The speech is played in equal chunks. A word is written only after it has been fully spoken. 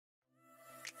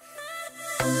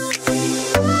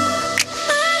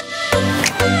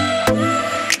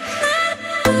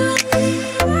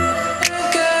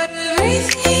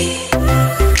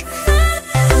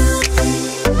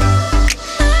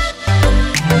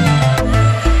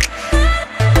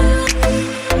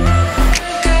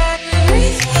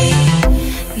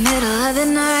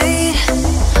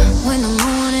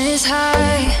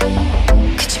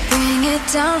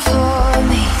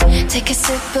Take a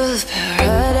sip of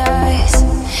paradise,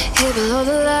 here below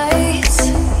the lights.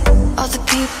 All the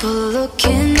people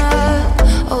looking up,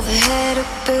 overhead a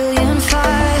billion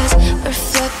fires,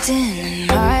 reflecting in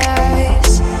my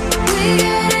eyes. We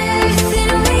got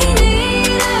everything we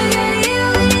need, I got you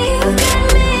and you got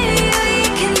me. We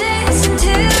can dance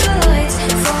until the lights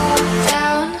fall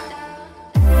down.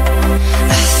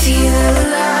 I feel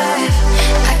alive,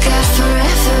 I got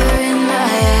forever in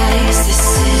my eyes. This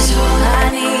is all I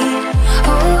need,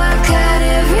 oh I got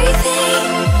everything.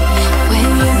 When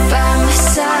you're by my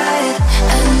side,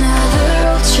 another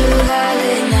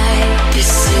ultraviolet night.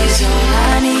 This is all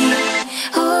I need,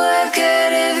 oh I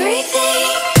got everything.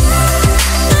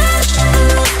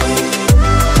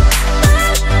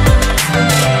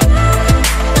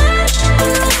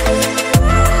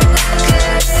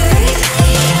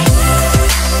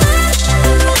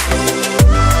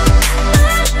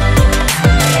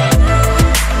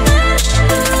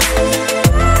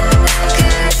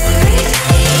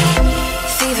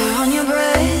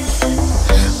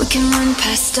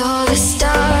 Past all the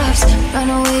stops,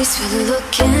 runaways we're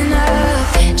looking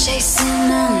up, chasing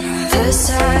another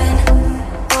sign.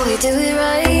 All we do is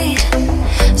ride,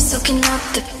 soaking up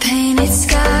the painted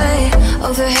sky.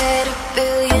 Overhead a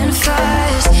billion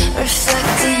fires,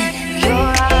 reflecting in your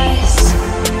eyes.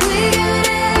 We got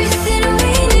everything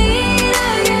we need,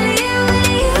 I got you and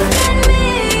you got me.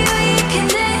 We can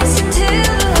dance until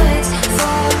the lights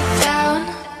fall down.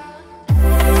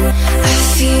 I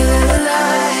feel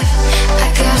alive, I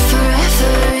got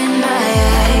forever in my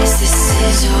eyes. This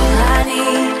is all I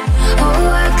need, oh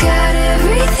I got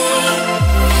everything.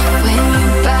 When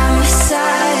you're by my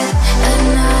side,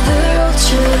 another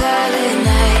ultraviolet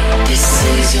night. This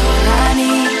is all I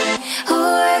need, oh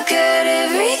I got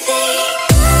everything.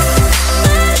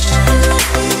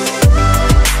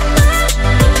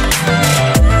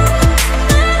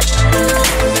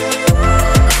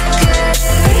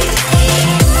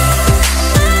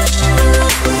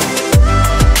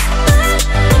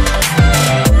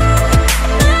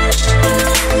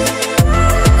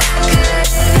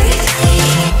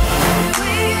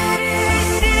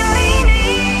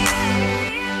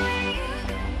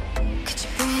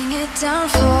 Down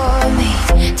for me,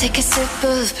 take a sip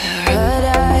of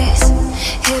paradise,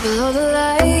 here below the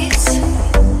lights.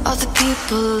 All the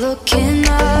people looking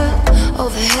up,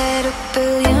 overhead a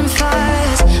billion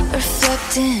fires,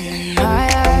 reflecting in my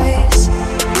eyes.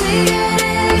 We got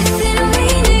everything we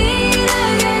need, I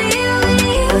got you and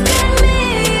you got me.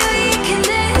 We can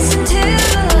dance until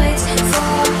the lights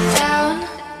fall down.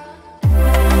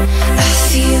 I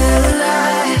feel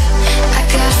alive, I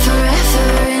got forever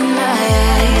in my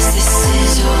eyes. This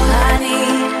is all I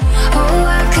need, oh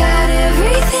I got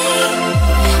everything.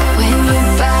 When you're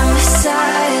by my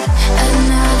side,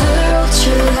 another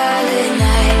ultraviolet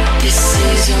night. This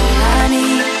is all I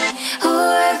need, oh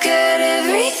I got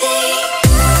everything.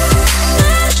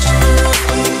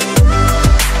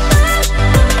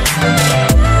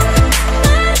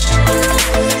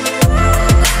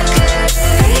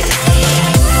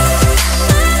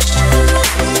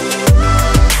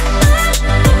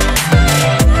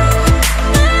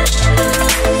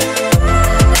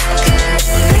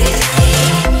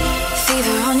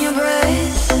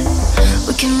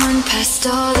 Past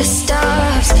all the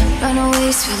stops,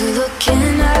 runaways we're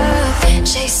looking up,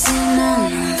 chasing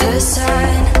another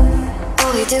sign.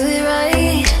 All we do is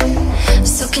ride,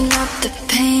 soaking up the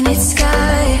painted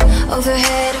sky.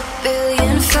 Overhead a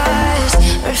billion fires,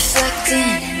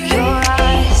 reflecting